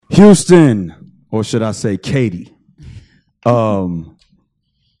Houston, or should I say Katie?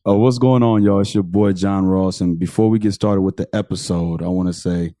 What's going on, y'all? It's your boy John Ross, and before we get started with the episode, I want to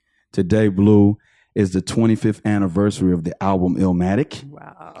say today, Blue, is the 25th anniversary of the album Illmatic.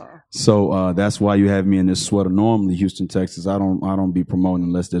 Wow. So that's why you have me in this sweater. Normally, Houston, Texas, I don't be promoting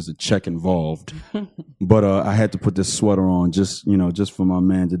unless there's a check involved. But I had to put this sweater on just for my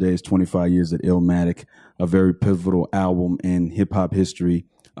man. Today is 25 years at Illmatic, a very pivotal album in hip hop history.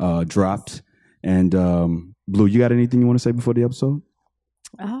 Dropped. And Blue, you got anything you want to say before the episode?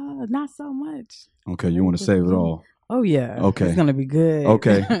 Not so much. Okay, you want to save it all? Oh yeah. Okay, it's gonna be good.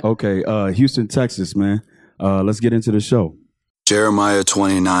 Okay. Houston, Texas, man. Let's get into the show. Jeremiah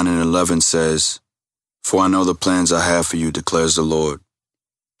 29:11 says, "For I know the plans I have for you, declares the Lord.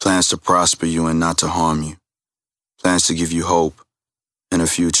 Plans to prosper you and not to harm you. Plans to give you hope and a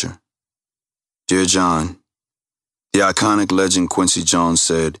future." Dear John, the iconic legend Quincy Jones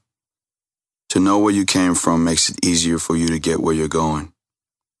said, "To know where you came from makes it easier for you to get where you're going."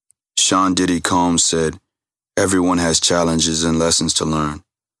 Sean Diddy Combs said, "Everyone has challenges and lessons to learn.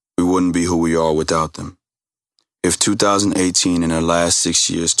 We wouldn't be who we are without them." If 2018 and the last 6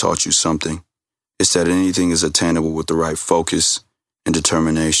 years taught you something, it's that anything is attainable with the right focus and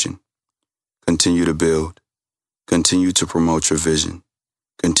determination. Continue to build. Continue to promote your vision.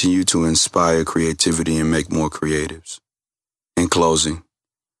 Continue to inspire creativity and make more creatives. In closing,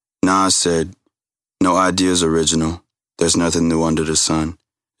 Nas said, "No idea is original. There's nothing new under the sun.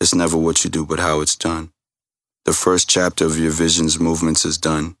 It's never what you do, but how it's done. The first chapter of your vision's movements is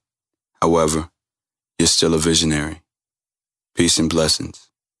done. However, you're still a visionary. Peace and blessings.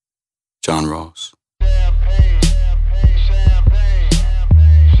 John Ross."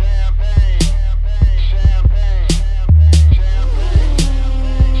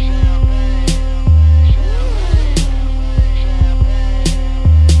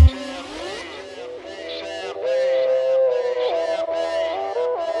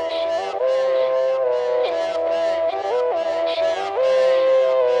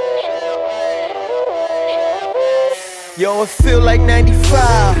 Yo, it feel like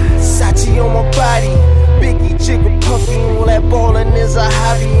 95, Sachi on my body, Biggie, Jigga, Puffy, all that ballin' is a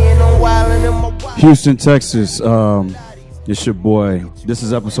hobby, and I'm wildin' in my body. Houston, Texas, it's your boy. This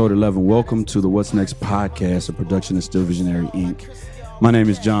is episode 11. Welcome to the What's Next podcast, a production of Still Visionary Inc. My name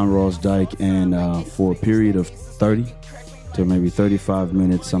is John Ross Dyke, and for a period of 30 to maybe 35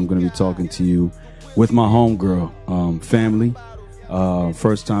 minutes, I'm going to be talking to you with my homegirl, family.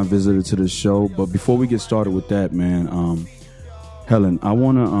 First time visitor to the show. But before we get started with that, man, Helen, I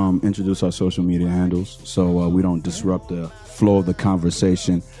want to introduce our social media handles so we don't disrupt the flow of the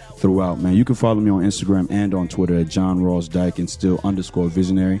conversation throughout, man. You can follow me on Instagram and on Twitter at John Ross Dyke and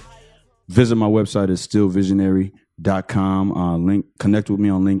still_visionary. Visit my website at stillvisionary.com. Connect with me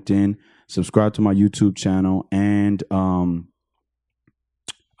on LinkedIn. Subscribe to my YouTube channel and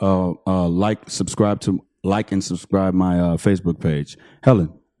like and subscribe my Facebook page.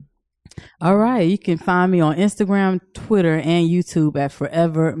 Helen. All right. You can find me on Instagram, Twitter, and YouTube at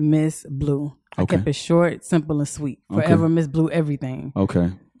Forever Miss Blue. I kept it short, simple, and sweet. Forever Miss Blue everything.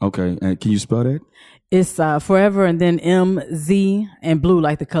 Okay. And can you spell that? It's Forever and then MZ and Blue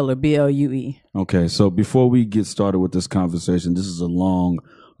like the color, BLUE. Okay. So before we get started with this conversation, this is a long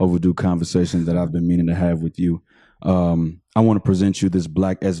overdue conversation that I've been meaning to have with you. I want to present you this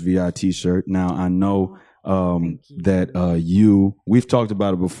black SVI t-shirt. Now, I know that we've talked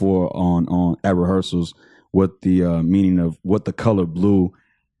about it before on at rehearsals, what the meaning of what the color blue,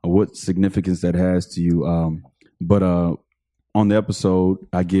 what significance that has to you. But on the episode,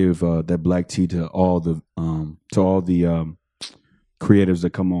 I give that black tee to all the creatives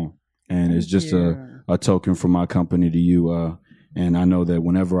that come on, and it's just a token from my company to you. And I know that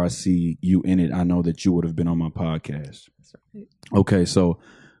whenever I see you in it, I know that you would have been on my podcast. That's right. Okay, so.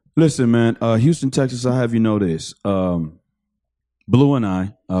 Listen, man, Houston, Texas, I have you know this. Blue and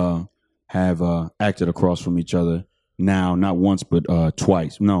I have acted across from each other now, not once, but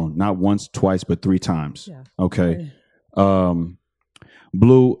twice. No, not once, twice, but 3 times. Yeah. Okay.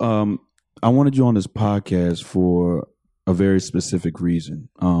 Blue, I wanted you on this podcast for a very specific reason.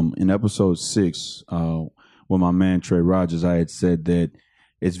 In episode 6, with my man Trey Rogers, I had said that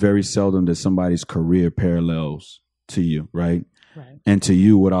it's very seldom that somebody's career parallels to you, right? Right. And to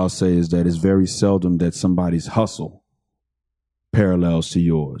you, what I'll say is that it's very seldom that somebody's hustle parallels to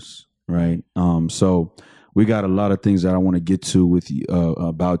yours, right? So we got a lot of things that I want to get to with you,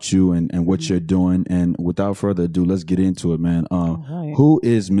 about you and what you're doing. And without further ado, let's get into it, man. Right. Who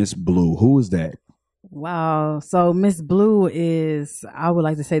is Miss Blue? Who is that? Wow. So Miss Blue is, I would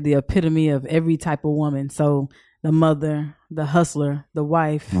like to say, the epitome of every type of woman. So the mother, the hustler, the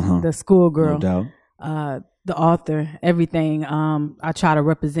wife, the schoolgirl, no doubt. The author, everything. I try to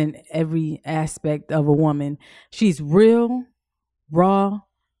represent every aspect of a woman. She's real, raw,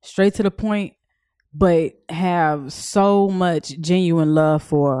 straight to the point, but have so much genuine love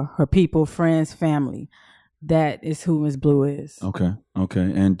for her people, friends, family. That is who Miss Blue is. Okay.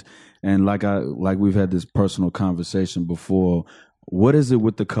 And like we've had this personal conversation before. What is it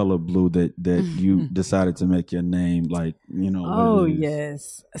with the color blue that you decided to make your name? Like, Oh,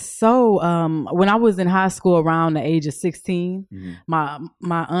 yes. So when I was in high school around the age of 16, my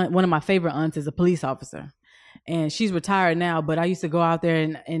aunt, one of my favorite aunts is a police officer. And she's retired now, but I used to go out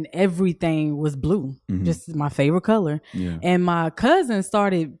there and everything was blue, just my favorite color. Yeah. And my cousin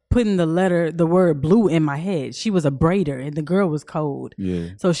started putting the word blue in my head. She was a braider and the girl was cold. Yeah.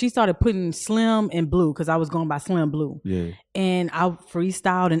 So she started putting Slim and Blue because I was going by Slim Blue. Yeah. And I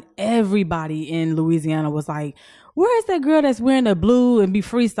freestyled and everybody in Louisiana was like, where is that girl that's wearing the blue and be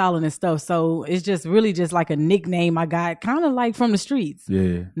freestyling and stuff? So it's just really just like a nickname I got kind of like from the streets. Yeah.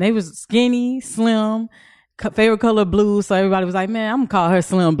 And they was skinny, slim, favorite color blue, so everybody was like, man, I'm gonna call her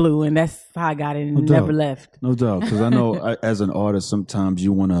Slim Blue, and that's how I got it and never left. No doubt, because I know as an artist sometimes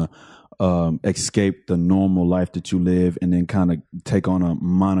you want to escape the normal life that you live and then kind of take on a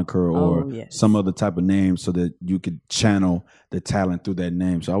moniker or some other type of name so that you could channel the talent through that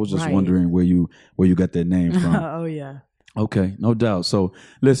name. So I was just wondering where you got that name from. Oh yeah. Okay, no doubt. So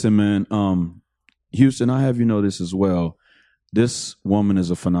listen, man, Houston, I have you know this as well. This woman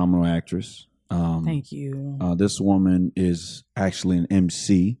is a phenomenal actress. Thank you. This woman is actually an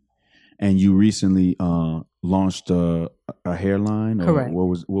MC, and you recently launched a hairline. Correct.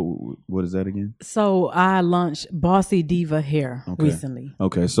 What is that again? So I launched Bossy Diva Hair recently.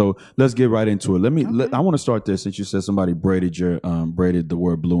 Okay, so let's get right into it. I want to start there since you said somebody braided the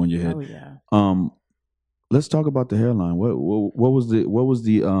word blue in your head. Oh yeah. Let's talk about the hairline. What was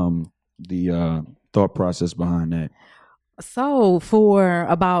the thought process behind that? So for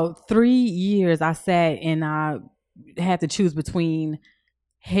about 3 years, I sat and I had to choose between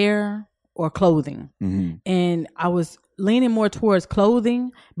hair or clothing. And I was leaning more towards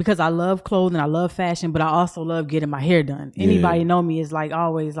clothing because I love clothing. I love fashion, but I also love getting my hair done. Anybody know me is like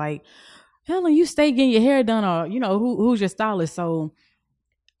always like, Helen, you stay getting your hair done, or, who's your stylist? So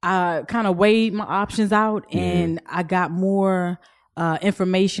I kind of weighed my options out and I got more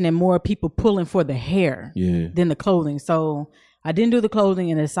information and more people pulling for the hair than the clothing. So I didn't do the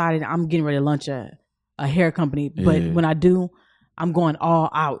clothing and decided I'm getting ready to launch a hair company. But when I do, I'm going all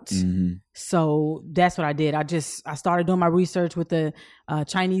out. So that's what I did. I started doing my research with the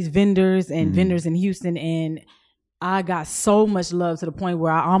Chinese vendors and vendors in Houston, and I got so much love to the point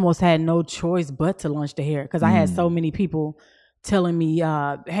where I almost had no choice but to launch the hair because I had so many people telling me,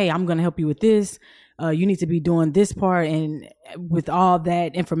 hey, I'm going to help you with this. You need to be doing this part. And with all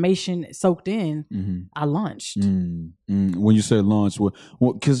that information soaked in, I launched. When you say launch,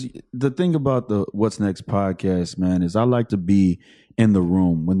 because the thing about the What's Next podcast, man, is I like to be in the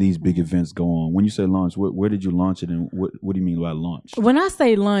room when these big events go on. When you say launch, where did you launch it, and what do you mean by launch? When I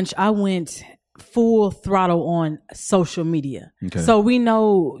say launch, I went full throttle on social media. Okay. So we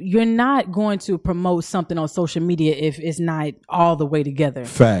know you're not going to promote something on social media if it's not all the way together.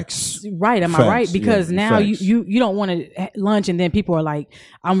 Facts. Right. Am I right? Because now you don't want to launch and then people are like,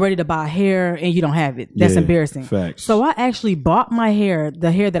 I'm ready to buy hair and you don't have it. That's embarrassing. Facts. So I actually bought my hair,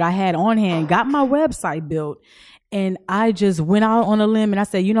 the hair that I had on hand, got my website built, and I just went out on a limb and I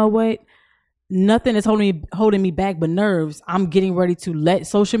said, you know what? Nothing is holding me back but nerves. I'm getting ready to let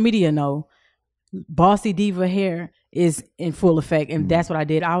social media know Bossy Diva Hair is in full effect. And that's what I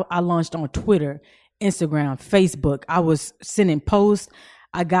did. I launched on Twitter, Instagram, Facebook. I was sending posts.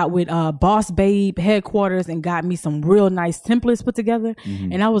 I got with Boss Babe headquarters and got me some real nice templates put together.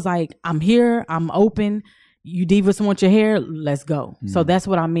 And I was like, I'm here. I'm open. You divas want your hair? Let's go. So that's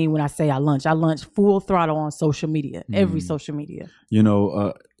what I mean when I say I launch. I launch full throttle on social media, every social media.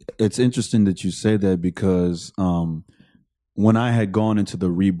 It's interesting that you say that because when I had gone into the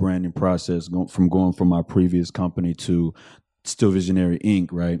rebranding process, going from my previous company to Still Visionary Inc.,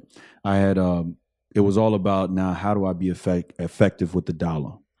 right? I had it was all about now how do I be effective with the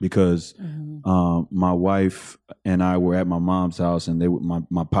dollar? Because my wife and I were at my mom's house, and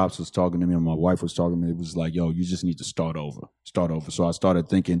my pops was talking to me, and my wife was talking to me. It was like, yo, you just need to start over. So I started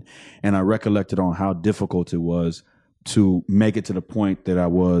thinking, and I recollected on how difficult it was to make it to the point that I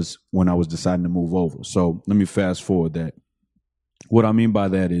was when I was deciding to move over. So let me fast forward that. What I mean by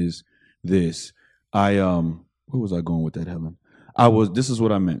that is this. Where was I going with that, Helen? This is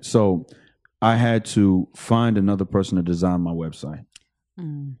what I meant. So I had to find another person to design my website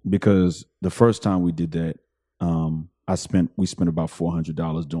because the first time we did that, we spent about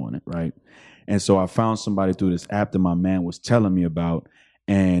 $400 doing it, right? And so I found somebody through this app that my man was telling me about,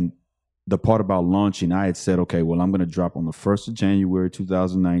 and the part about launching, I had said, okay, well, I'm going to drop on the 1st of January,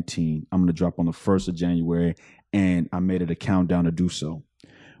 2019. I'm going to drop on the 1st of January, and I made it a countdown to do so.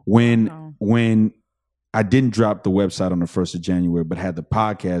 When I didn't drop the website on the 1st of January, but had the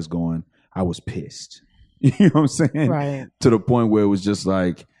podcast going, I was pissed. You know what I'm saying? Right. To the point where it was just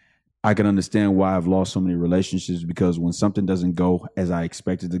like, I can understand why I've lost so many relationships, because when something doesn't go as I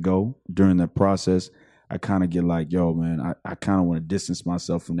expected to go during that process, I kind of get like, yo, man, I kind of want to distance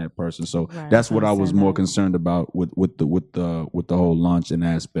myself from that person. So that's what I was more concerned about with the whole launching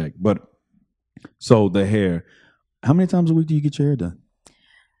aspect. But so the hair, how many times a week do you get your hair done?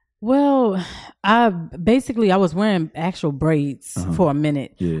 Well, I was wearing actual braids for a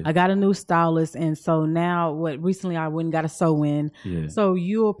minute. Yeah. I got a new stylist, and so now recently I went and got a sew-in. Yeah. So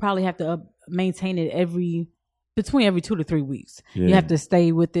you'll probably have to maintain it between every 2 to 3 weeks. Yeah. You have to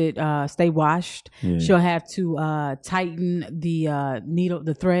stay with it, stay washed. Yeah. She'll have to tighten the needle,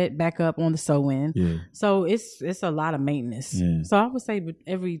 the thread back up on the sew-in. Yeah. So it's a lot of maintenance. Yeah. So I would say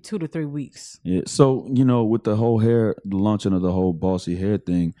every 2 to 3 weeks. Yeah. So, with the whole the launching of the whole Bossy Hair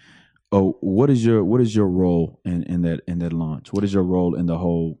thing, what is your role in that launch? What is your role in the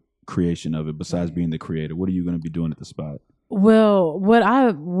whole creation of it besides being the creator? What are you going to be doing at the spot? Well, what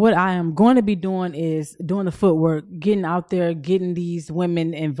I am going to be doing is doing the footwork, getting out there, getting these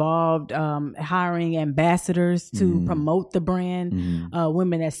women involved, hiring ambassadors to promote the brand,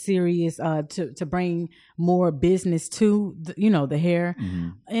 women that's serious, to bring more business to the hair,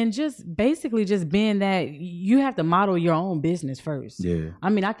 and just basically just being that you have to model your own business first. Yeah. I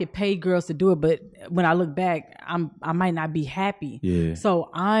mean, I could pay girls to do it, but when I look back, I might not be happy. Yeah. So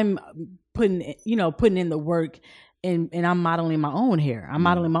I'm putting in the work. And I'm modeling my own hair. I'm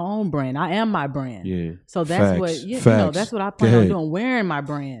modeling my own brand. I am my brand. Yeah. So that's that's what I plan on doing, wearing my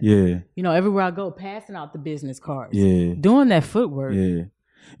brand. Yeah. Everywhere I go, passing out the business cards. Yeah. Doing that footwork. Yeah.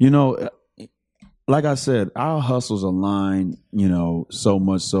 Like I said, our hustles align, so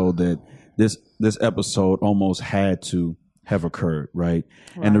much so that this episode almost had to have occurred, right?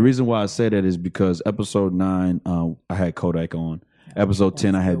 And the reason why I say that is because episode 9, I had Kodak on. Episode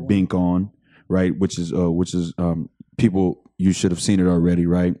 10, I had Bink on. Right, which is people, you should have seen it already,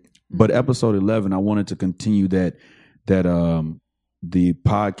 right? But episode 11, I wanted to continue that the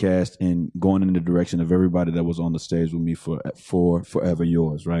podcast and going in the direction of everybody that was on the stage with me for Forever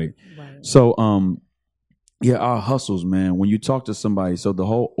Yours, right? So our hustles, man. When you talk to somebody, so the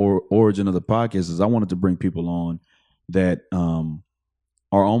whole origin of the podcast is I wanted to bring people on that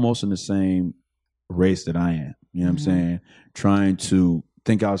are almost in the same race that I am. You know what I'm saying? Trying to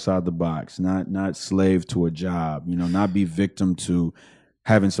think outside the box, not slave to a job, not be victim to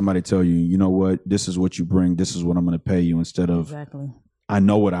having somebody tell you, you know what, this is what you bring, this is what I'm going to pay you, instead of I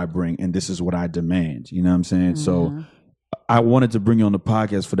know what I bring and this is what I demand. You know what I'm saying? So I wanted to bring you on the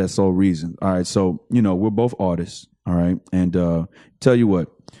podcast for that sole reason. All right. So, we're both artists. All right. And tell you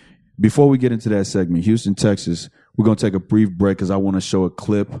what, before we get into that segment, Houston, Texas, we're going to take a brief break because I want to show a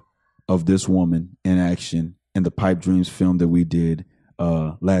clip of this woman in action in the Pipe Dreams film that we did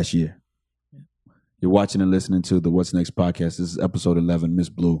last year. You're watching and listening to the What's Next podcast. This is episode 11, Miss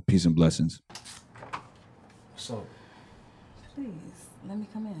Blue. Peace and blessings. So, please let me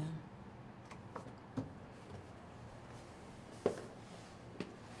come in.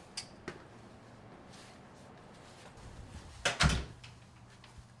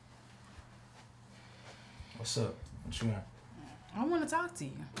 what's up? What you want? I want to talk to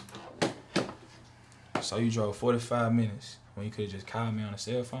you. So you drove 45 minutes when you could have just called me on a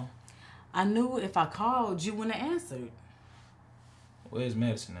cell phone? I knew if I called, you wouldn't have answered. Where's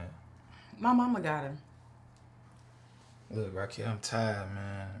Madison at? My mama got her. Look, Raquel, I'm tired,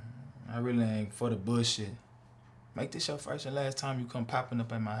 man. I really ain't for the bullshit. Make this your first and last time you come popping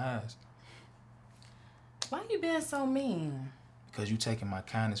up at my house. Why you being so mean? Because you taking my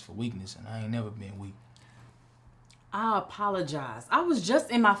kindness for weakness, and I ain't never been weak. I apologize. I was just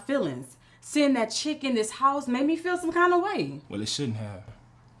in my feelings. Seeing that chick in this house made me feel some kind of way. Well, it shouldn't have.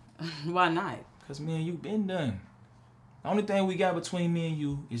 Why not? Because me and you been done. The only thing we got between me and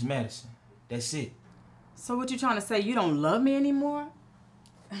you is Madison. That's it. So what you trying to say, you don't love me anymore?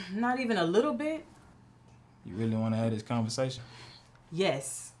 Not even a little bit? You really want to have this conversation?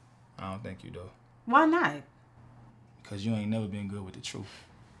 Yes. I don't think you do. Why not? Because you ain't never been good with the truth.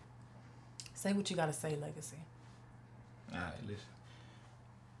 Say what you got to say, Legacy. All right, listen.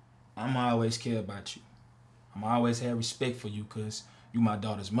 I'm always care about you. I'm always have respect for you because you my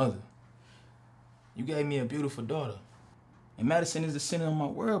daughter's mother. You gave me a beautiful daughter. And Madison is the center of my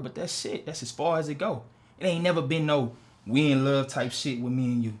world, but that's it. That's as far as it go. It ain't never been no we in love type shit with me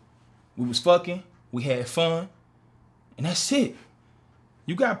and you. We was fucking, we had fun, and that's it.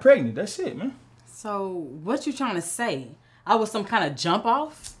 You got pregnant, that's it, man. So what you trying to say? I was some kind of jump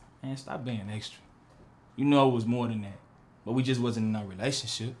off? Man, stop being extra. You know it was more than that. But we just wasn't in a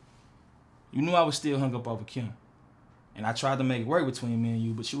relationship. You knew I was still hung up over Kim. And I tried to make it work between me and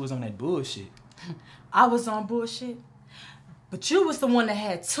you, but you was on that bullshit. I was on bullshit? But you was the one that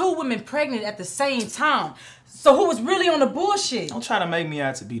had 2 women pregnant at the same time. So who was really on the bullshit? Don't try to make me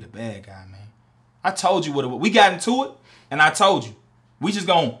out to be the bad guy, man. I told you what it was. We got into it, and I told you. We just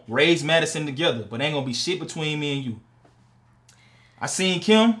gonna raise Madison together, but ain't gonna be shit between me and you. I seen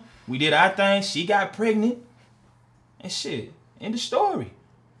Kim. We did our thing. She got pregnant. And shit. End of story.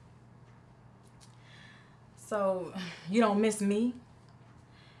 So, you don't miss me?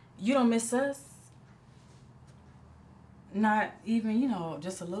 You don't miss us? Not even,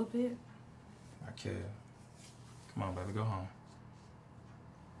 just a little bit? I care. Come on, baby, go home.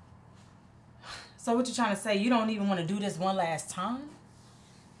 So what you trying to say? You don't even want to do this one last time?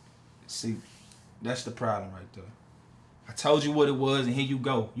 See, that's the problem right there. I told you what it was, and here you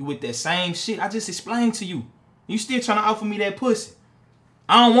go. You with that same shit I just explained to you. You still trying to offer me that pussy.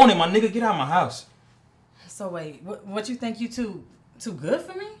 I don't want it, my nigga. Get out of my house. So wait, what you think you too good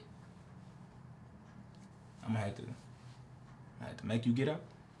for me? I'm gonna have to make you get up.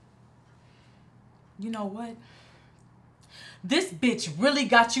 You know what? This bitch really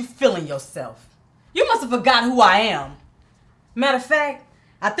got you feeling yourself. You must have forgot who I am. Matter of fact,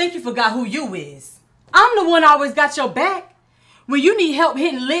 I think you forgot who you is. I'm the one always got your back. When you need help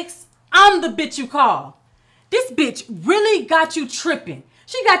hitting licks, I'm the bitch you call. This bitch really got you tripping.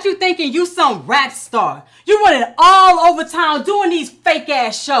 She got you thinking you some rap star. You running all over town doing these fake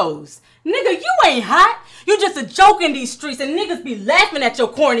ass shows. Nigga, you ain't hot. You just a joke in these streets and niggas be laughing at your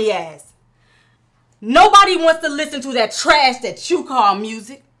corny ass. Nobody wants to listen to that trash that you call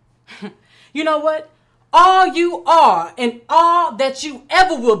music. You know what? All you are and all that you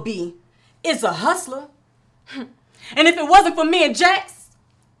ever will be is a hustler. And if it wasn't for me and Jax,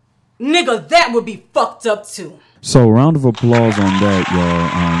 nigga, that would be fucked up too. So round of applause on that,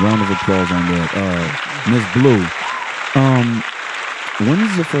 y'all. Round of applause on that. Miss Blue, when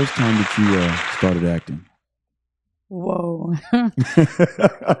is the first time that you started acting? Whoa.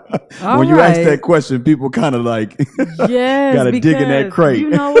 When you ask that question, people kind of like gotta dig in that crate. You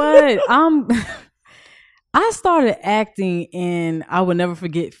know what? I started acting in, I will never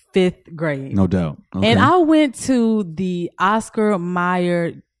forget, 5th grade. No doubt. Okay. And I went to the Oscar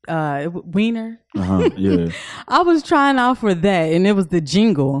Mayer Wiener. Yeah. I was trying out for that, and it was the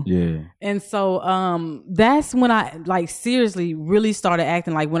jingle. Yeah. And so that's when I seriously really started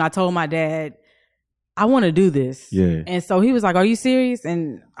acting. Like when I told my dad, I want to do this. Yeah. And so he was like, "Are you serious?"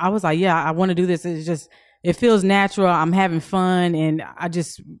 And I was like, "Yeah, I want to do this. It's just, it feels natural. I'm having fun, and I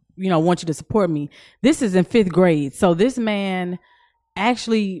just, want you to support me." This is in 5th grade. So this man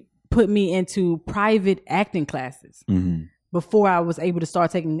actually put me into private acting classes before I was able to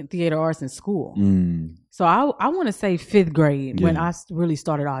start taking theater arts in school. So I want to say 5th grade when I really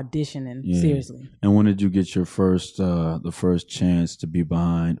started auditioning seriously. And when did you get your first, the first chance to be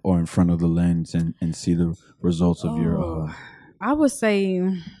behind or in front of the lens and see the results of your, I would say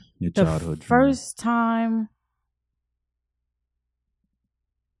your childhood the first time,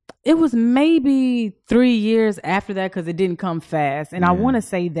 it was maybe 3 years after that because it didn't come fast. And I want to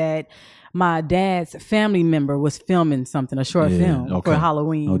say that my dad's family member was filming something, a short film for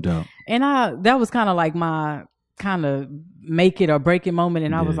Halloween. No doubt. And that was kind of like my kind of make it or break it moment.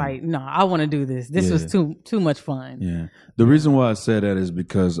 And I was like, no, I want to do this. This was too much fun. Yeah. The reason why I said that is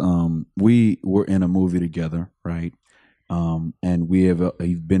because we were in a movie together, right? And we have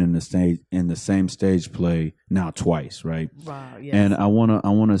been in the same stage play now twice, right? Wow. Yes. And I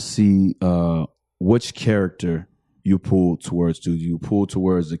wanna see which character you pull towards. Do you pull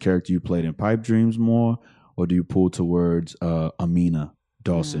towards the character you played in Pipe Dreams more, or do you pull towards Amina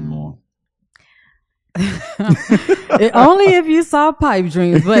Dawson more? Only if you saw Pipe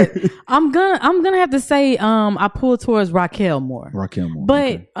Dreams, but I'm gonna have to say I pull towards Raquel more.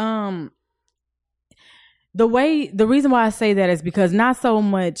 But okay. The reason why I say that is because not so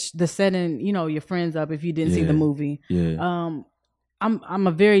much the setting, your friends up if you didn't see the movie. Yeah. I'm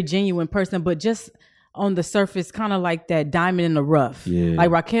a very genuine person, but just on the surface, kind of like that diamond in the rough. Yeah.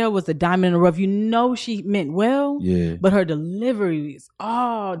 Like Raquel was the diamond in the rough. She meant well. Yeah. But her delivery is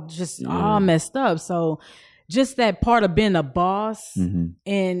all messed up. So just that part of being a boss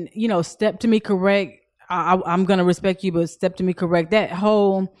and, step to me correct. I'm going to respect you, but step to me correct. That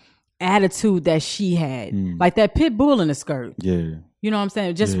whole attitude that she had, like that pit bull in the skirt. Yeah. You know what I'm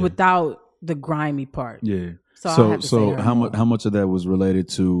saying? Just without the grimy part. Yeah. So I have to say her how more. much of that was related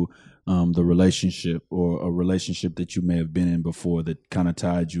to the relationship or a relationship that you may have been in before that kind of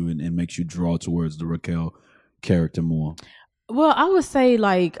tied you and makes you draw towards the Raquel character more? Well, I would say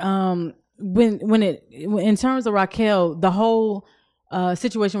like in terms of Raquel, the whole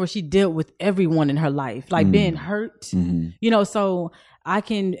situation where she dealt with everyone in her life, like being hurt, so I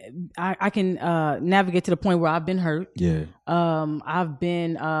can navigate to the point where I've been hurt. Yeah. I've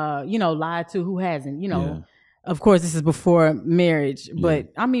been lied to. Who hasn't? Of course, this is before marriage,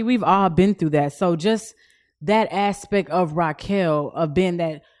 but I mean, we've all been through that. So just that aspect of Raquel, of being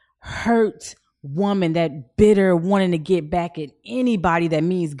that hurt woman, that bitter, wanting to get back at anybody that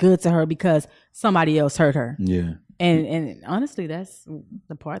means good to her because somebody else hurt her. Yeah. And honestly, that's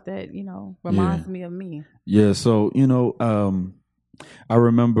the part that, reminds me of me. Yeah. So, I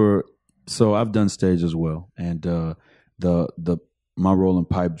remember, so I've done stage as well. And my role in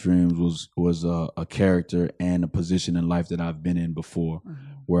Pipe Dreams was a character and a position in life that I've been in before,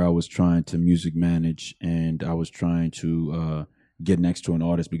 where I was trying to music manage and I was trying to get next to an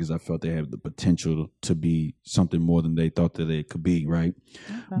artist because I felt they had the potential to be something more than they thought that they could be, right?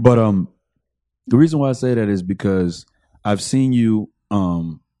 Okay. But the reason why I say that is because I've seen you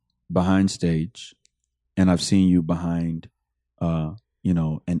behind stage and I've seen you behind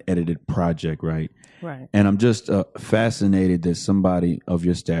an edited project, right? Right. And I'm just fascinated that somebody of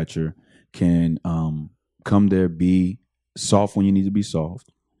your stature can come there, be soft when you need to be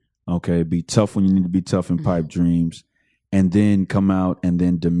soft, okay, be tough when you need to be tough in Pipe Dreams, and then come out and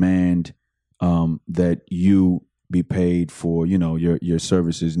then demand that you be paid for, your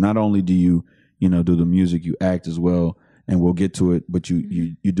services. Not only do you, do the music, you act as well, and we'll get to it, but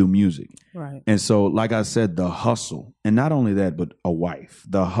you do music. Right. And so, like I said, the hustle, and not only that, but a wife,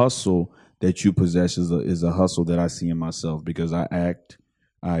 the hustle that you possess is a hustle that I see in myself because I act,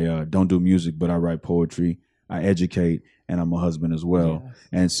 I don't do music, but I write poetry, I educate, and I'm a husband as well. Yes.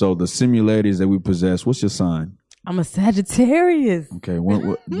 And so the similarities that we possess, what's your sign? I'm a Sagittarius. Okay,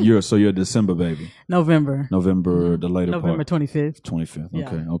 you're a December baby. November, the later November part. 25th. 25th.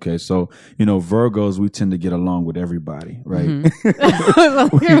 Yeah. Okay. So Virgos, we tend to get along with everybody, right?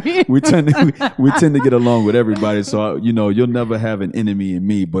 we tend to get along with everybody. So you'll never have an enemy in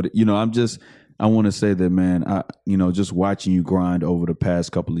me. But I want to say that, man. Just watching you grind over the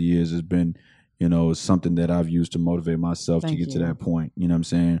past couple of years has been, something that I've used to motivate myself to get to that point. You know what I'm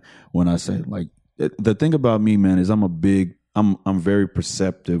saying? When I say like. The thing about me, man, is I'm very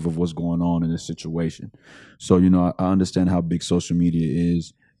perceptive of what's going on in this situation. So, I understand how big social media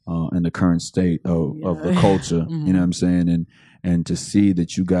is in the current state of the culture, you know what I'm saying? And to see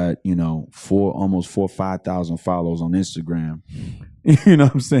that you got, almost 4,000 or 5,000 followers on Instagram, you know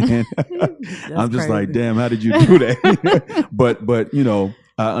what I'm saying? I'm just crazy. Like, damn, how did you do that? but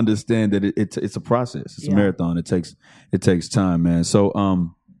I understand that it's a process. It's a marathon. It takes time, man. So,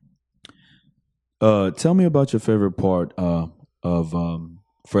 tell me about your favorite part of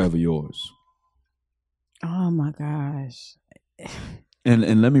Forever Yours. Oh my gosh.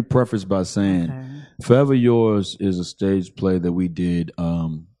 And let me preface by saying Forever Yours is a stage play that we did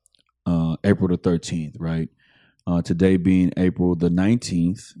April the 13th, right? Today being April the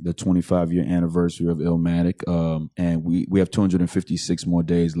 19th, the 25-year anniversary of Illmatic. And we have 256 more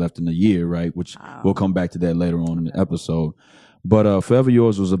days left in the year, right? Which we'll come back to that later on in the episode. But Forever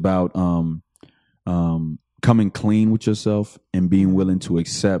Yours was about coming clean with yourself and being willing to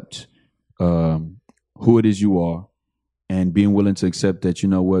accept who it is you are, and being willing to accept that,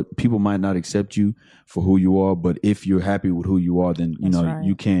 people might not accept you for who you are, but if you're happy with who you are, then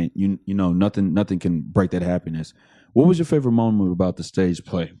you can't, nothing can break that happiness. What was your favorite moment about the stage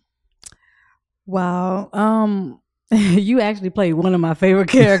play? Wow. You actually played one of my favorite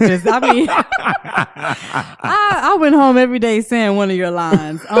characters. I mean, I went home every day saying one of your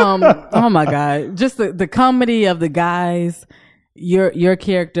lines. Oh my God. Just the comedy of the guys, your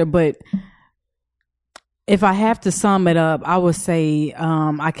character. But if I have to sum it up, I would say,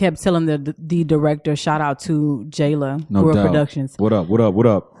 I kept telling the director, shout out to Jayla, No doubt. Productions. What up?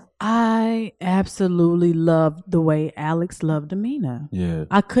 I absolutely loved the way Alex loved Amina. Yeah.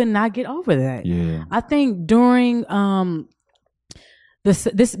 I could not get over that. Yeah. I think during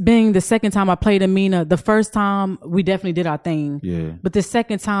this being the second time I played Amina, the first time we definitely did our thing. Yeah. But the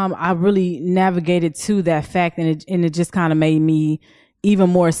second time I really navigated to that fact, and it just kind of made me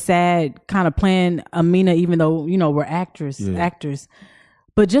even more sad kind of playing Amina, even though, we're actors.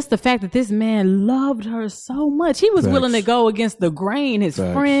 But just the fact that this man loved her so much, he was willing to go against the grain, his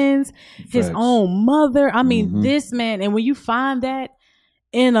friends, his own mother. I mean, this man, and when you find that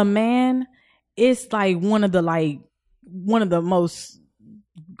in a man, it's like one of the most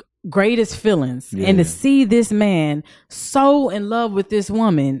greatest feelings. Yeah. And to see this man so in love with this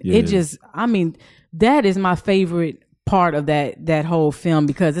woman, Yeah. it just, I mean, that is my favorite part of that whole film,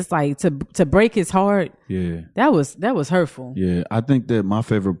 because it's like to break his heart. Yeah. That was hurtful. Yeah. I think that my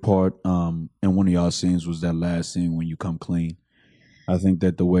favorite part in one of y'all scenes was that last scene when you come clean. I think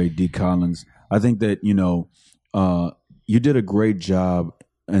that the way D. Collins, I think that, you know, you did a great job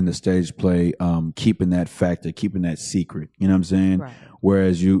in the stage play, keeping that factor, keeping that secret. You know what I'm saying? Right.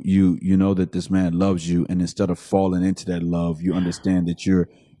 Whereas you know that this man loves you, and instead of falling into that love, you understand that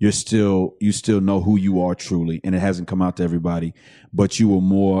you still know who you are truly, and it hasn't come out to everybody, but you were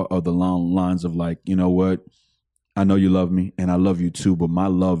more of the long lines of like, you know what? I know you love me and I love you too, but my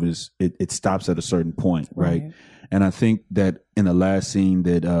love it stops at a certain point. Right. And I think that in the last scene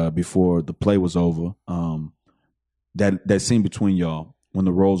that, before the play was over, that scene between y'all, when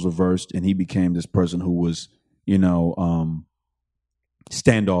the roles reversed and he became this person who was, you know,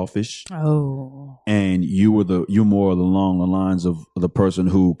 standoffish. Oh. And you more along the lines of the person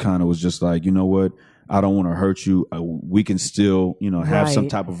who kind of was just like, you know what? I don't want to hurt you. We can still, you know, have some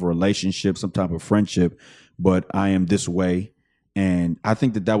type of relationship, some type of friendship, but I am this way. And I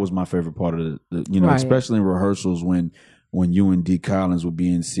think that was my favorite part of the you know, especially in rehearsals when you and D. Collins would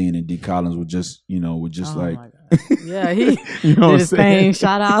be in scene and D. Collins would just, you know, like, yeah, he you know did his thing.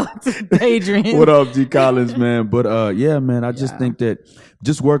 Shout out to Adrian. What up, D. Collins, man? But yeah, man, I just think that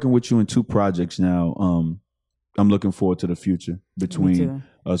just working with you in 2 projects now, I'm looking forward to the future between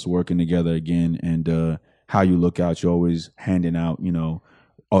us working together again, and how you look out. You're always handing out, you know,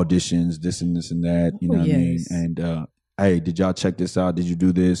 auditions, this and this and that. You know what I mean? And hey, did y'all check this out? Did you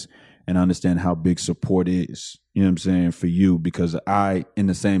do this? And I understand how big support is, you know what I'm saying, for you, because I, in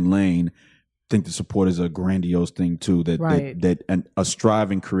the same lane, think the support is a grandiose thing too, that a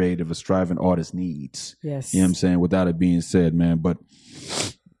striving creative, a striving artist needs. Yes. You know what I'm saying? Without it being said, man. But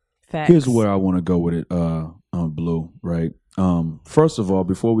Facts. Here's where I want to go with it, Blue, right? First of all,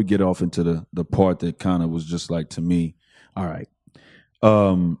 before we get off into the part that kind of was just like, to me, all right.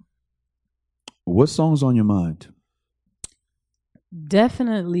 What song's on your mind?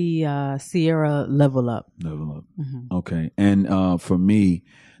 Definitely Sierra Level Up. Level Up. Mm-hmm. Okay. And for me,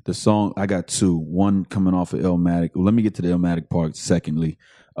 the song, I got 2. One coming off of Illmatic. Well, let me get to the Illmatic part secondly.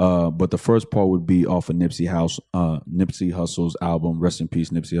 But the first part would be off of Nipsey Hussle's album, Rest in Peace,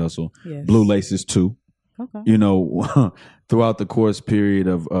 Nipsey Hussle. Yes. Blue Laces 2. Okay. You know, throughout the course period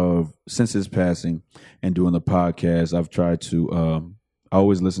of since his passing and doing the podcast, I've tried to, I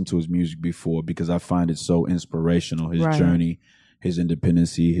always listen to his music before because I find it so inspirational, his journey, his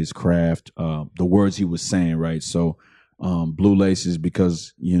independency, his craft, the words he was saying, right? So Blue Laces,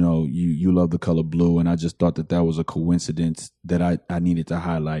 because, you know, you love the color blue, and I just thought that was a coincidence that I needed to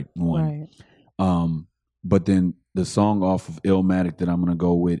highlight one. Right. But then the song off of Illmatic that I'm going to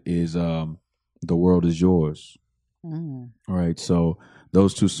go with is The World Is Yours. Mm. All right, so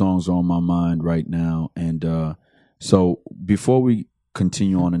those 2 songs are on my mind right now. And so before we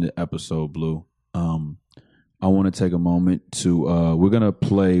continue on in the episode, Blue, I want to take a moment to, we're going to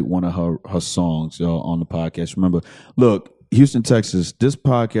play one of her songs on the podcast. Remember, look, Houston, Texas, this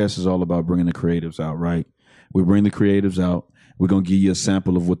podcast is all about bringing the creatives out, right? We bring the creatives out. We're going to give you a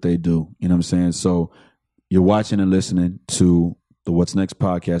sample of what they do. You know what I'm saying? So you're watching and listening to the What's Next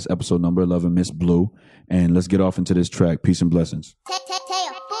podcast, episode number 11, Miss Blue. And let's get off into this track. Peace and blessings.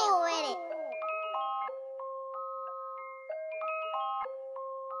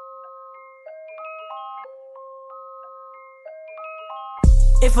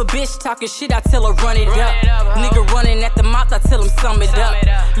 If a bitch talking shit, I tell her run it up. Nigga running at the mouth, I tell him sum it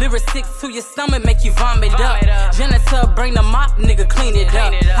up. Lyrics sick to your stomach, make you vomit up. Janitor, bring the mop, nigga, clean it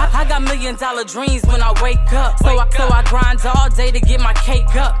up. I got $1 million dreams when I wake up. So I grind all day to get my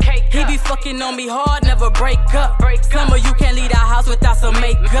cake up. He be fucking on me hard, never break up. Some of you can't leave the house without some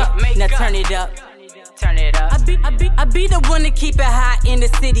makeup. Now turn it up. Turn it up. I be the one to keep it hot in the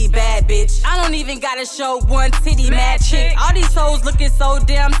city, bad bitch. I don't even gotta show one titty, mad chick. All these hoes looking so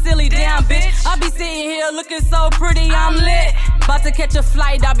damn silly, damn bitch. I be sitting here looking so pretty, I'm lit. About to catch a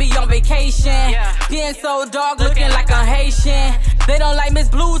flight, I be on vacation. Being so dark, looking like a Haitian. They don't like Miss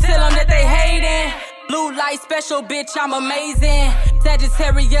Blue, tell them that they hating. Blue light special, bitch, I'm amazing.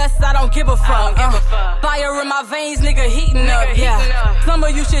 Sagittarius, I don't give a fuck. Fire in my veins, nigga, heating up, yeah. Some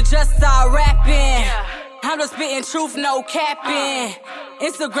of you should just start rapping. I'm just spitting truth, no capping.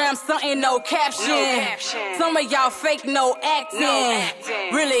 Instagram something, no caption. Some of y'all fake, no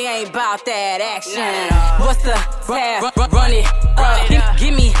acting. Really ain't about that action. What's the tab? Run it up.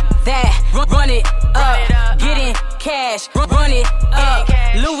 Give me that. Run it up. Getting cash. Run it up.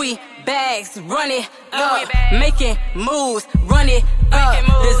 Louis bags, run it up. Making moves, run it up.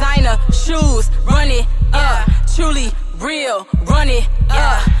 Design Designer shoes, run it up. Truly real, run it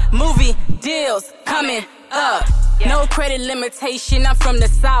up. Movie deals coming up. No credit limitation, I'm from the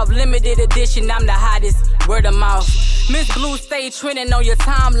South, limited edition, I'm the hottest, word of mouth. Miss Blue stay trending on your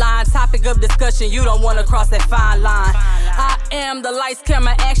timeline, topic of discussion, you don't wanna cross that fine line. I am the lights,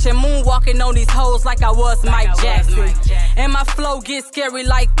 camera, action, moonwalking on these hoes like I was Mike Jackson. And my flow gets scary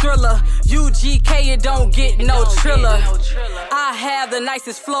like Thriller, UGK, it don't get no Triller. I have the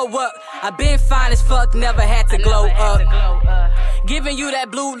nicest flow up, I been fine as fuck, never had to glow up. Giving you that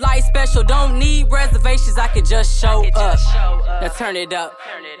blue light special, don't need reservations, I can just show up. Now turn it up.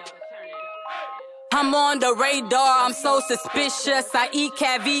 I'm on the radar, I'm so suspicious. I eat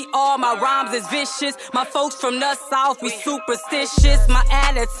caviar, my rhymes is vicious. My folks from the South, we superstitious. My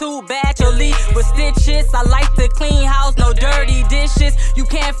attitude bad, you'll leave with stitches. I like to clean house, no dirty dishes. You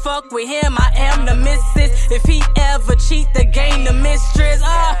can't fuck with him, I am the missus. If he ever cheat, the game the mistress.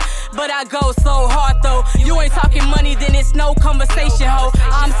 But I go so hard though. You ain't talking money, then it's no conversation, ho.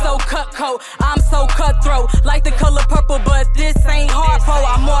 I'm so cutthroat, I'm so cutthroat. Like the color purple, but this ain't hardcore.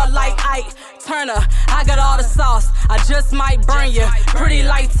 I'm more like Ike Turner. I got all the sauce, I just might burn you. Pretty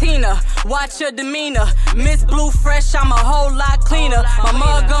like Tina, watch your demeanor. Miss Blue Fresh, I'm a whole lot cleaner. My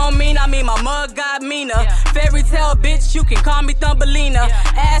mug on mean, I mean my mug got meaner. Fairy tale bitch, you can call me Thumbelina.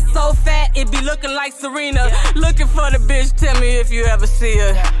 Ass so fat, it be looking like Serena. Looking for the bitch, tell me if you ever see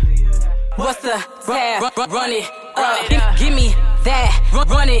her. What's the tab? Run it up. Give me that.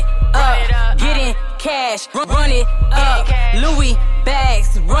 Run it up. Getting cash. Run it up. Louis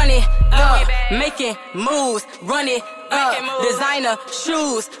bags. Run it up. Making moves. Run it up. Designer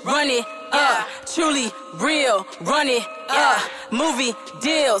shoes. Run it up. Truly real. Run it up. Movie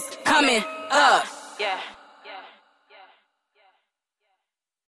deals coming up.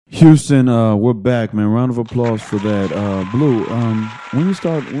 Houston, we're back, man. Round of applause for that. Blue, when you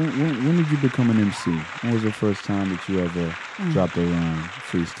start, when did you become an MC? When was the first time that you ever dropped a rhyme,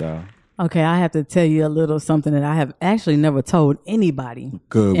 freestyle? Okay, I have to tell you a little something that I have actually never told anybody.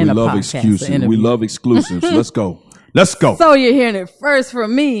 Good. We love excuses. We love exclusives. Let's go. Let's go. So you're hearing it first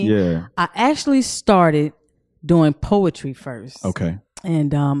from me. Yeah. I actually started doing poetry first. Okay.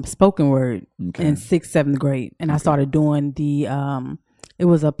 And spoken word in 6th, 7th grade. And I started doing the it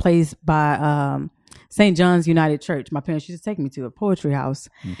was a place by St. John's United Church. My parents used to take me to a poetry house.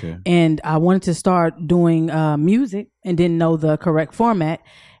 Okay. And I wanted to start doing music and didn't know the correct format.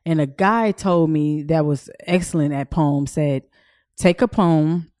 And a guy told me that was excellent at poems, said, take a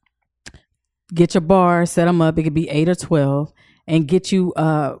poem, get your bars, set them up. It could be 8 or 12 and get you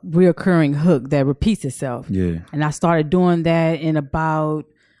a reoccurring hook that repeats itself. Yeah. And I started doing that in about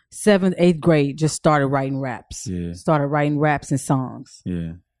 7th, 8th grade, just started writing raps. Yeah. Started writing raps and songs.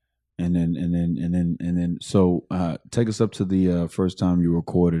 Yeah. And then so take us up to the first time you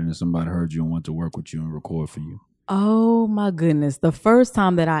recorded and somebody heard you and wanted to work with you and record for you. Oh my goodness. The first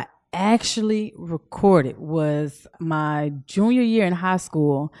time that I actually recorded was my junior year in high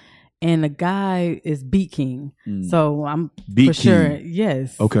school. And the guy is Beat King. So I'm Beat for King. sure.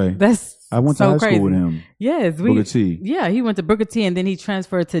 Yes. Okay. I went to high school with him. Yes. Booker T. Yeah, he went to Booker T and then he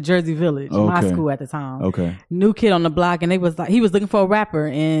transferred to Jersey Village, my Okay. school at the time. Okay. New kid on the block, and they was like, he was looking for a rapper,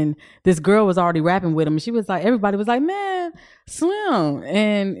 and this girl was already rapping with him. And she was like, everybody was like, man, Slim.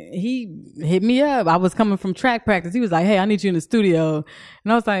 And he hit me up. I was coming from track practice. He was like, hey, I need you in the studio.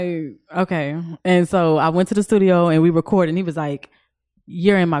 And I was like, okay. And so I went to the studio and we recorded, and he was like,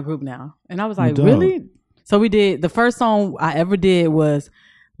 you're in my group now. And I was like, really? So we did, the first song I ever did was,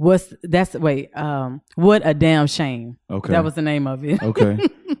 What a Damn Shame. Okay. That was the name of it. Okay.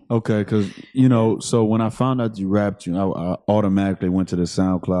 Okay. Cause so when I found out you rapped, I automatically went to the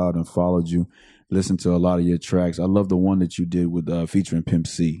SoundCloud and followed you, listened to a lot of your tracks. I love the one that you did with, featuring Pimp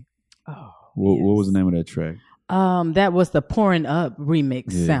C. Oh, What was the name of that track? That was the Pouring Up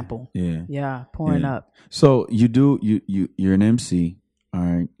remix sample. Yeah. Yeah. Pouring Up. So you're an MC. All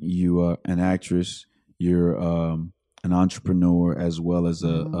right. You are an actress. You're, an entrepreneur as well as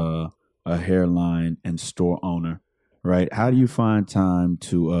a hairline and store owner, right? How do you find time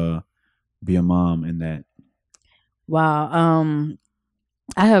to be a mom in that? Wow.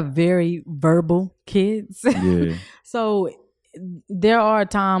 I have very verbal kids. Yeah. So there are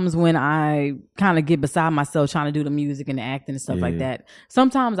times when I kind of get beside myself trying to do the music and the acting and stuff like that.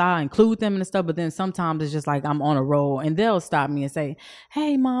 Sometimes I include them in the stuff, but then sometimes it's just like I'm on a roll and they'll stop me and say,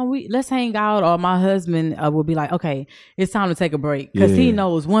 hey, Mom, let's hang out. Or my husband will be like, okay, it's time to take a break. Because he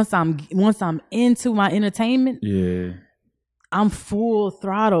knows once I'm into my entertainment, I'm full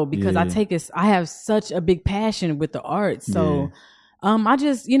throttle because I have such a big passion with the art. So I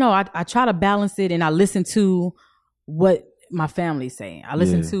just, I try to balance it and I listen to what my family say. I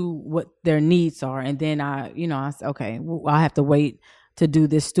listen to what their needs are, and then I say, okay, I have to wait to do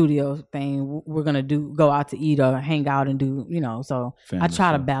this studio thing. We're gonna go out to eat or hang out and do, So Family I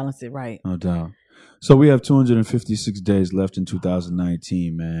try to stuff. balance it right. No doubt. So we have 256 days left in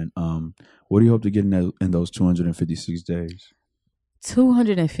 2019, man. What do you hope to get in those 256 days?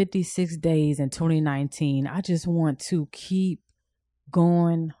 256 days in 2019. I just want to keep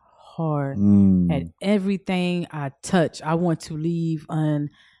going hard at everything I touch. I want to leave an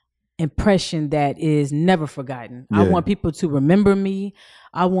impression that is never forgotten. I want people to remember me.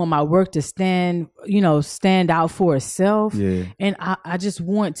 I want my work to stand out for itself. Yeah. And I just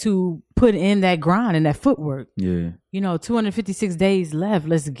want to put in that grind and that footwork. Yeah. 256 days left.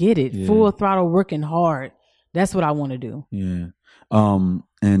 Let's get it. Yeah. Full throttle, working hard. That's what I want to do. Yeah. And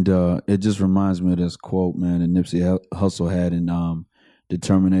it just reminds me of this quote, man, that Nipsey Hussle had in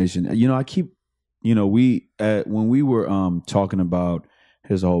Determination. I keep, when we were talking about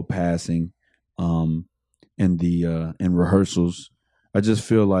his whole passing in rehearsals, I just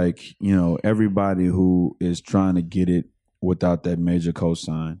feel like, everybody who is trying to get it without that major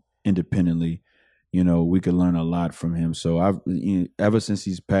cosign independently, we could learn a lot from him. So ever since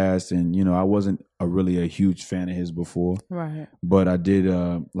he's passed, and I wasn't really a huge fan of his before, right? But I did,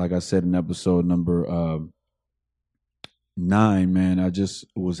 like I said in episode number 9, man, I just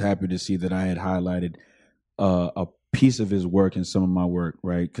was happy to see that I had highlighted a piece of his work in some of my work,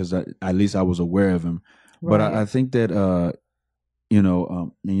 right? Because at least I was aware of him. Right. But I think that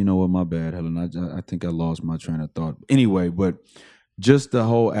what, my bad, Helen. I think I lost my train of thought. Anyway, but just the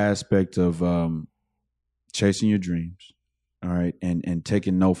whole aspect of chasing your dreams, all right, and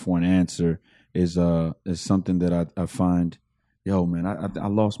taking no for an answer is something that I find. Yo, man, I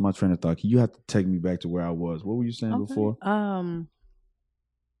lost my train of thought. You have to take me back to where I was. What were you saying before? I'm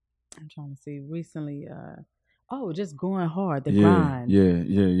trying to see. Recently, just going hard, the grind. Yeah,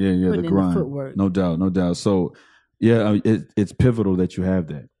 the grind. The footwork. No doubt. So, it's pivotal that you have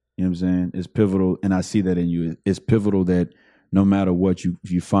that. You know what I'm saying? It's pivotal, and I see that in you. It's pivotal that no matter what, you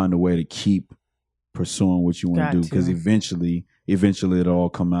find a way to keep pursuing what you want to do, because eventually it'll all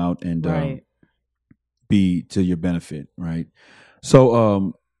come out and be to your benefit, right?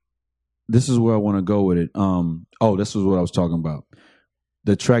 So this is where I want to go with it. This is what I was talking about.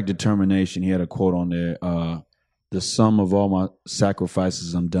 The track Determination, he had a quote on there, the sum of all my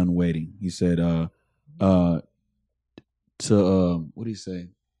sacrifices, I'm done waiting. He said, what do you say?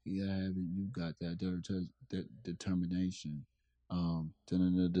 Yeah, you got that determination.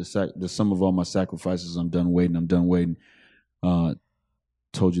 The sum of all my sacrifices, I'm done waiting.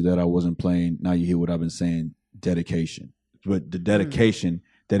 Told you that I wasn't playing. Now you hear what I've been saying. Dedication, but the dedication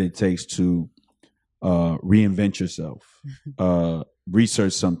that it takes to reinvent yourself,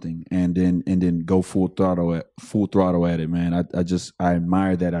 research something, and then go full throttle at it, man. I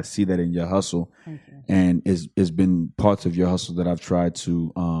admire that. I see that in your hustle, and it's been parts of your hustle that I've tried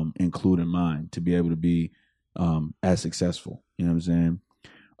to include in mine to be able to be as successful. You know what I'm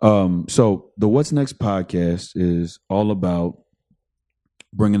saying? So the What's Next podcast is all about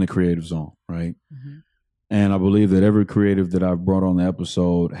bringing the creatives on, right? Mm-hmm. And I believe that every creative that I've brought on the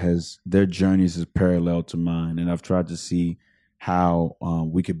episode has their journeys is parallel to mine, and I've tried to see how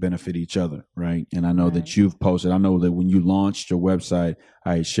we could benefit each other, right? And I know that you've posted. I know that when you launched your website,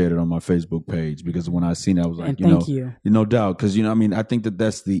 I shared it on my Facebook page, because when I seen it, I was like, thank you. No doubt, because I think that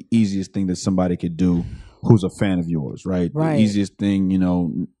that's the easiest thing that somebody could do who's a fan of yours, right? The easiest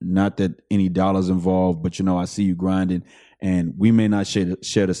thing, not that any dollars involved, but I see you grinding, and we may not share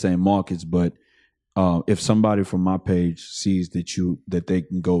the same markets, but if somebody from my page sees that they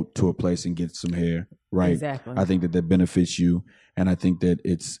can go to a place and get some hair, right? Exactly. I think that benefits you, and I think that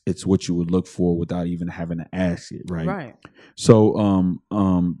it's what you would look for without even having to ask it, right? Right. So,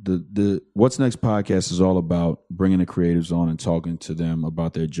 the What's Next podcast is all about bringing the creatives on and talking to them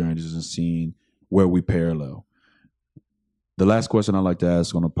about their journeys and seeing where we parallel. The last question I like to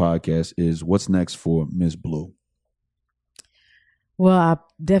ask on the podcast is, what's next for Ms. Blue? Well, I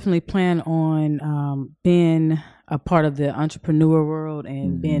definitely plan on being a part of the entrepreneur world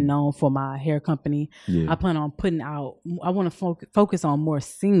and being known for my hair company. Yeah. I plan on I want to focus on more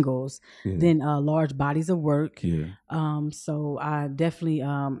singles than large bodies of work. Yeah. So I definitely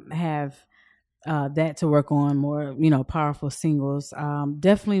have that to work on, more, powerful singles.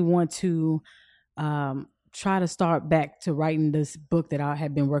 Definitely want to try to start back to writing this book that I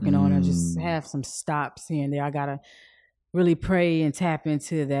have been working on. I just have some stops here and there. I got to really pray and tap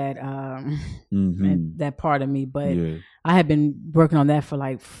into that that part of me, but I have been working on that for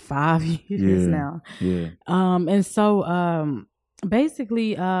like 5 years now. And so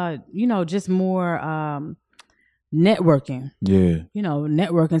basically just more networking. Yeah. You know,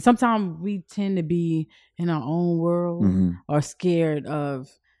 networking. Sometimes we tend to be in our own world or scared of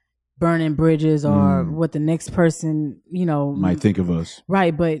burning bridges or what the next person, you know, might think of us.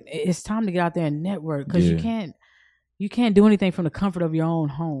 Right, but it's time to get out there and network because you can't do anything from the comfort of your own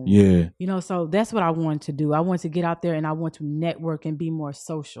home. Yeah. You know, so that's what I want to do. I want to get out there and I want to network and be more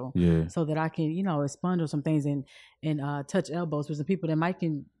social. Yeah. So that I can, you know, expunge on some things and touch elbows with some people that might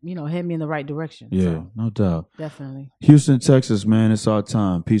can, you know, head me in the right direction. Yeah, so, no doubt. Definitely. Houston, Texas, man, it's our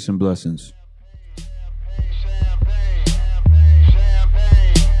time. Peace and blessings.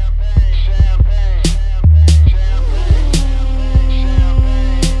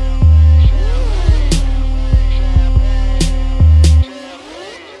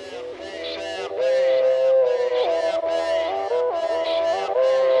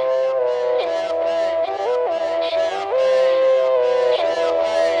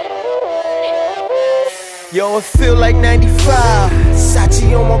 Yo, it feel like 95,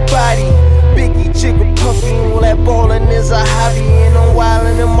 Sachi on my body, Biggie, Jigger, Puffy, all that ballin' is a hobby. And I'm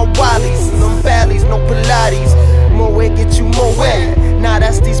wildin' in my wallies, and them valleys, no Pilates. More wet, get you more wet. Nah,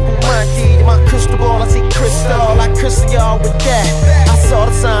 that's these Spumante. My crystal ball, I see crystal, I crystal y'all with that. I saw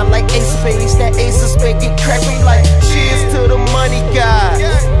the sign like Ace of Spades, that Ace of Spades get cracked me like cheers to the money guy,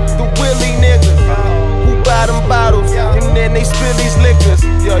 the Willie niggas who buy them bottles, and then they spill these liquors.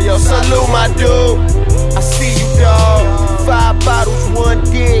 Yo, salute my dude. I see you, dawg. 5 bottles, 1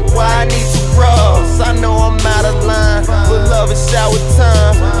 dig. Why I need 2 bras? I know I'm out of line, but love is shower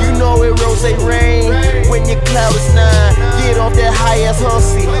time. You know it rose rain when your cloud is 9. Get off that high ass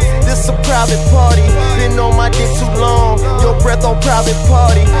hussy. This a private party. Been on my dick too long. Your breath on private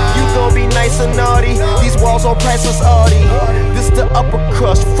party. You gon' be nice or naughty. These walls on priceless Audi. This the upper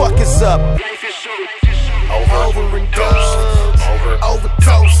crust. Fuck is up. Over and done.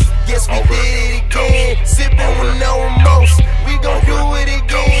 Overdose. Yes, we did it again.